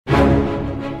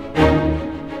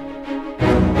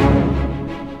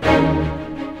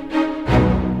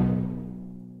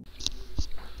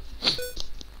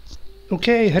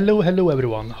Okay, hello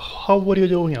everyone. How are you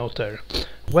doing out there?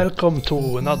 Welcome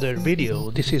to another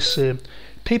video. This is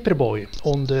Paperboy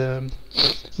on the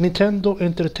Nintendo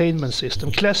Entertainment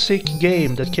System. Classic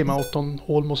game that came out on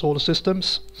almost all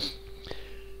systems.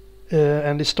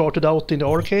 And it started out in the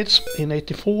arcades in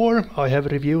 '84. I have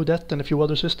reviewed that and a few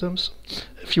other systems,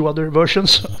 a few other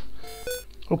versions.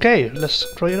 Okay, let's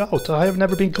try it out. I have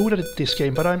never been good at this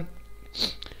game, but I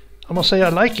must say I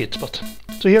like it. But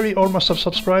so here are my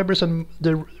subscribers, and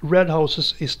the red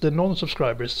houses is the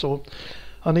non-subscribers. So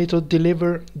I need to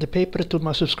deliver the paper to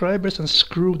my subscribers and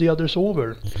screw the others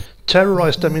over,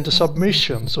 terrorize them into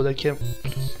submission, so they can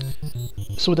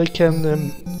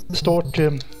start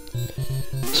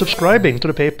subscribing to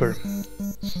the paper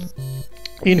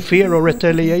in fear of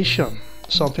retaliation,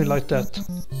 something like that.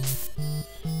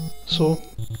 So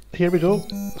here we go.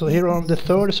 So here I'm the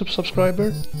third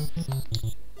subscriber,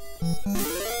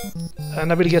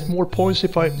 and I will get more points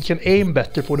if I can aim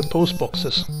better for the post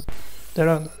boxes. There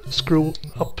I screw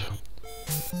up,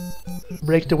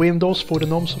 break the windows for the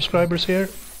non-subscribers here.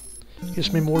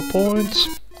 Gives me more points.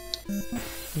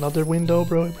 Another window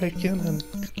breaking, and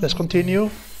let's continue.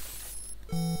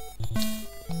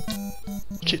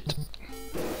 Shit.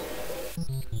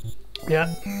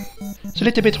 Yeah, it's a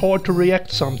little bit hard to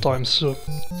react sometimes, so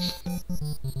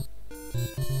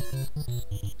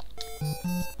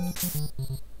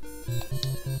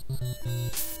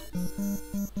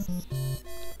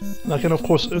I can, of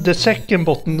course, the second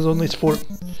button is for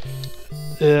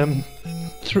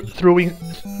throwing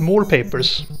more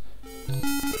papers.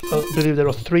 I believe there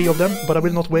are 3 of them, but I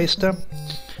will not waste them.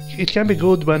 It can be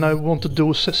good when I want to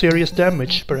do serious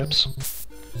damage, perhaps.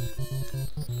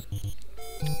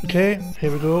 Okay,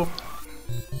 here we go.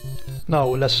 Now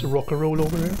let's rock and roll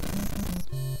over here.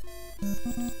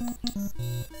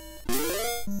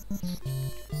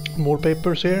 More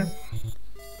papers here.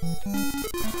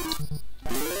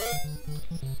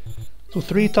 So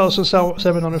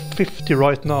 3,750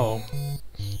 right now.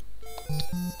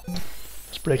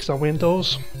 Let's break some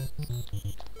windows.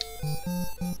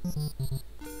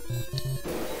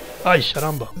 Ay,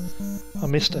 caramba. I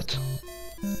missed it.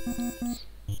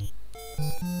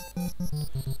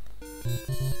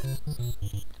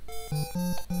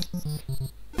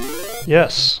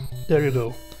 Yes, there you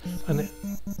go. And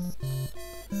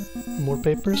more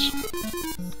papers.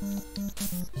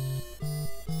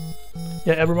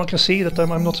 Yeah, everyone can see that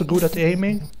I'm not so good at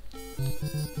aiming.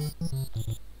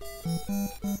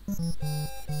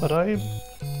 But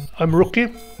I'm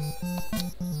rookie.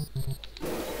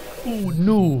 Oh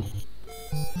no!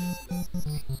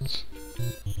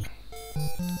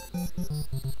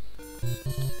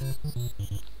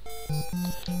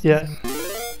 Yeah,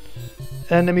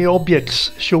 enemy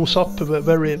objects shows up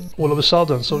very all of a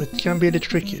sudden, so it can be a little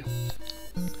tricky.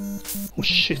 Oh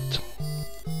shit!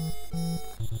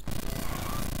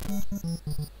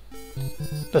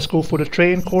 Let's go for the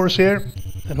train course here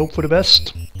and hope for the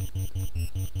best.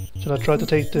 Should I try to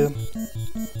take the...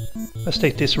 Let's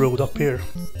take this road up here.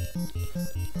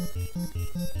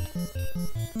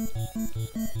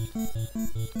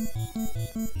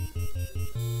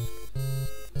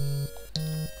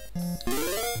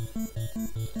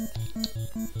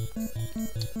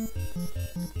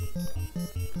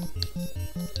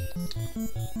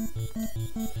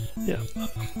 Yeah,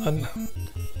 and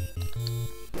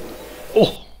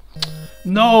oh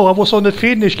no, I was on the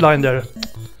finish line there.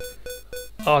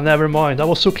 Oh, never mind, I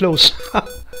was so close.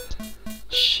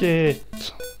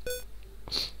 Shit.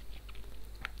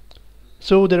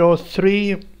 So there are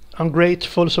 3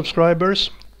 ungrateful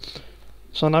subscribers,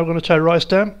 so now I'm gonna terrorize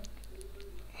them.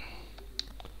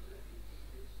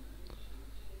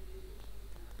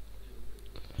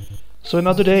 So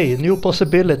another day, new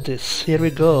possibilities. Here we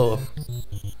go.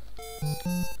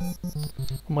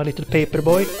 My little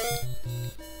Paperboy.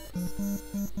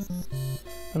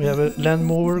 And we have a land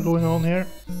mover going on here.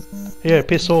 Here,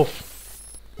 piss off.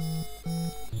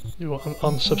 You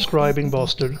unsubscribing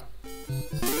bastard.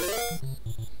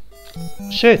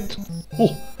 Shit!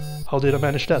 Oh, how did I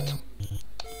manage that?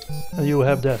 And you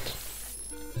have that.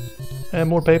 And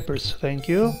more papers, thank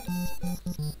you.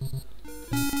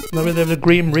 Now we have the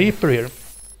Grim Reaper here.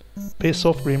 Piss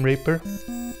off, Grim Reaper.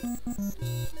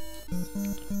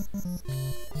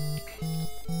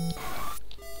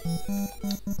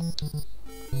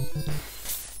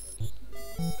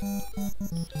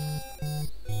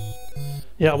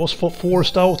 Yeah, I was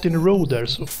forced out in the road there,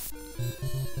 so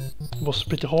it was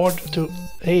pretty hard to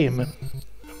aim. And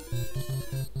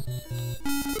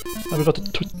we got a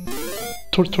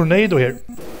tornado here.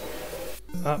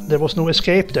 There was no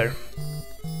escape there.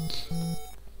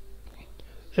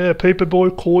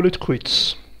 Paperboy, call it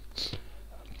quits.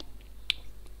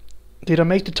 Did I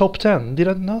make the top 10? Did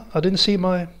I? No, I didn't see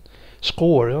my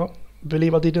score. I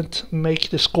believe I didn't make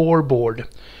the scoreboard.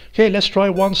 Okay, let's try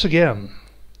once again.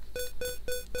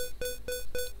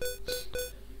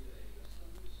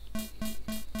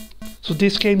 So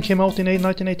this game came out in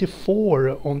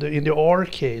 1984 in the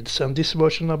arcades, and this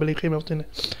version I believe came out in,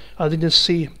 I didn't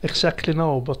see exactly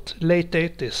now, but late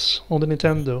 80s on the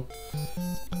Nintendo.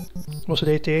 Was it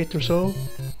 88 or so?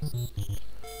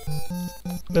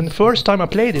 And the first time I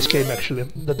played this game actually,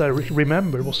 that I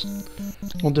remember, was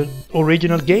on the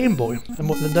original Game Boy, and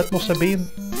that must have been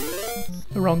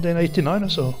around in 89 or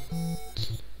so.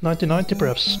 1990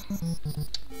 perhaps.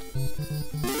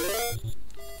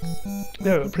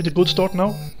 Yeah, pretty good start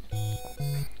now.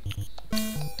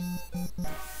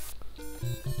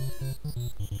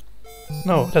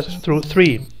 Now let's throw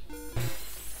 3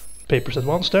 papers at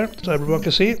once there, so everyone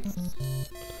can see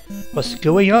what's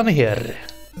going on here.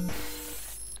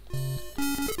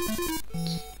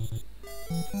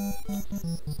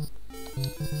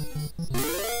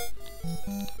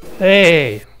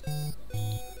 Hey!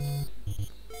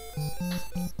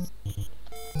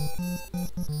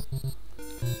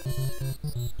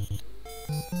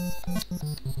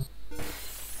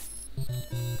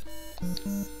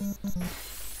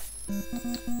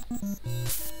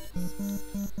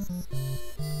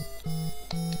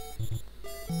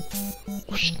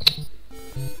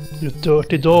 You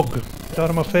dirty dog! Get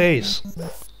out of my face!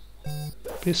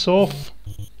 Piss off!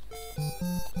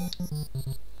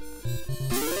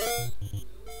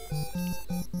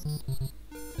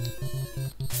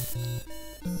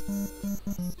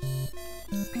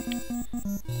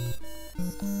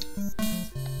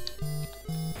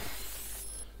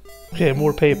 Okay,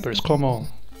 more papers, come on.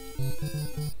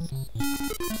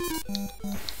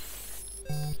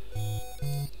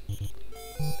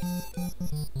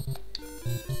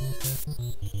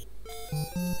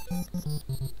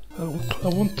 I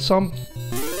want some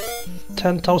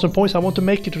 10,000 points. I want to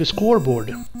make it to the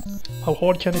scoreboard. How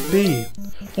hard can it be?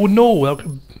 Oh no,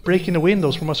 I'm breaking the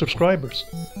windows for my subscribers.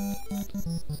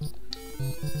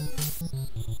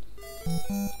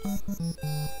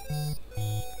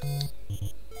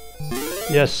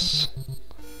 Yes,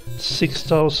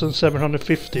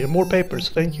 6,750. More papers,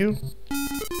 thank you.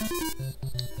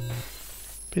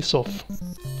 Piss off.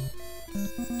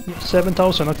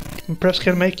 7,000, I perhaps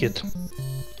can make it.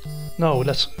 No,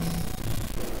 let's...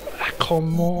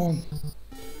 come on.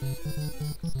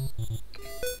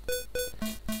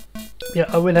 Yeah,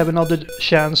 I will have another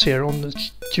chance here on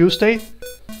Tuesday.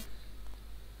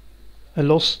 I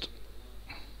lost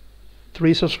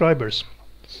 3 subscribers.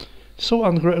 So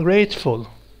ungrateful.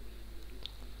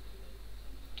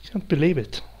 Can't believe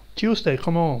it. Tuesday,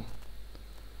 come on.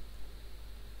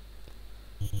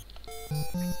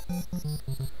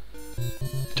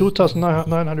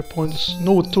 $2,900 points,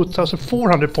 no,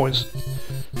 2,400 points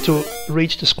to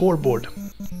reach the scoreboard.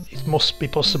 It must be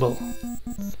possible.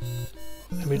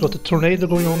 And we got a tornado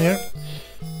going on here.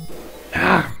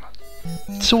 Ah,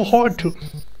 it's so hard to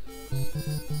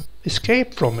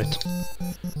escape from it.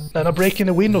 And I'm breaking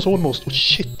the windows almost. Oh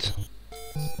shit.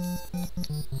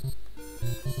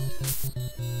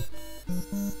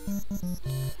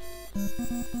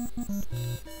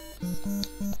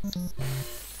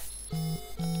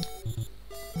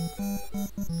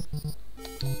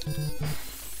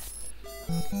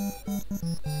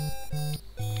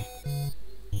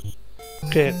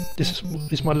 Okay, this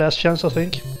is my last chance, I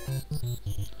think.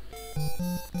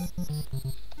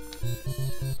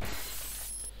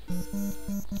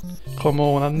 Come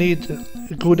on, I need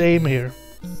a good aim here.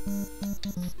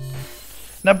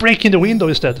 Now breaking the window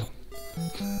instead.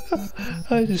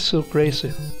 It is so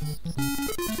crazy.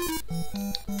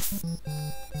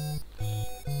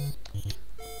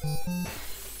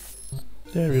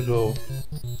 There you go.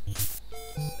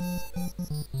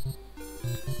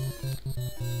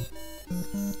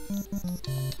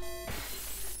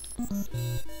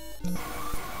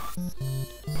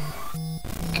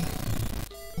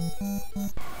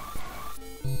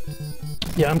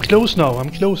 Yeah, I'm close now. I'm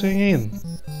closing in.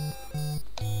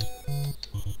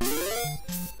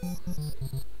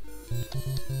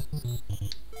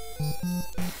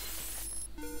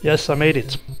 Yes, I made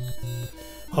it.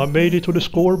 I made it to the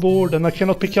scoreboard and I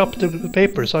cannot pick up the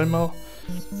papers. I'm a...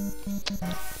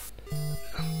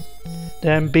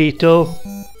 Damn beetle.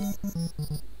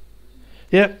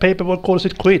 Yeah, Paperboy calls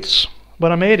it quits.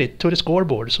 But I made it to the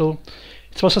scoreboard, so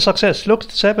it was a success. Look,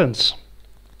 7s.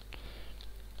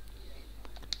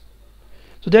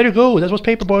 So there you go, that was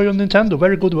Paperboy on Nintendo,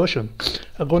 very good version.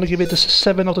 I'm gonna give it a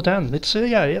 7 out of 10. It's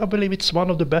yeah, I believe it's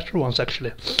one of the better ones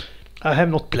actually. I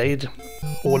have not played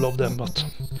all of them, but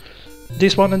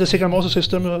This one and the Sega Master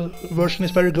System version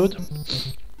is very good.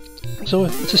 So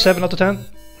it's a 7 out of 10.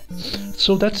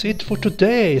 So that's it for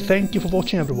today. Thank you for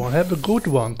watching, everyone. Have a good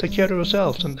one. Take care of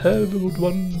yourselves and have a good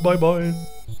one. Bye bye.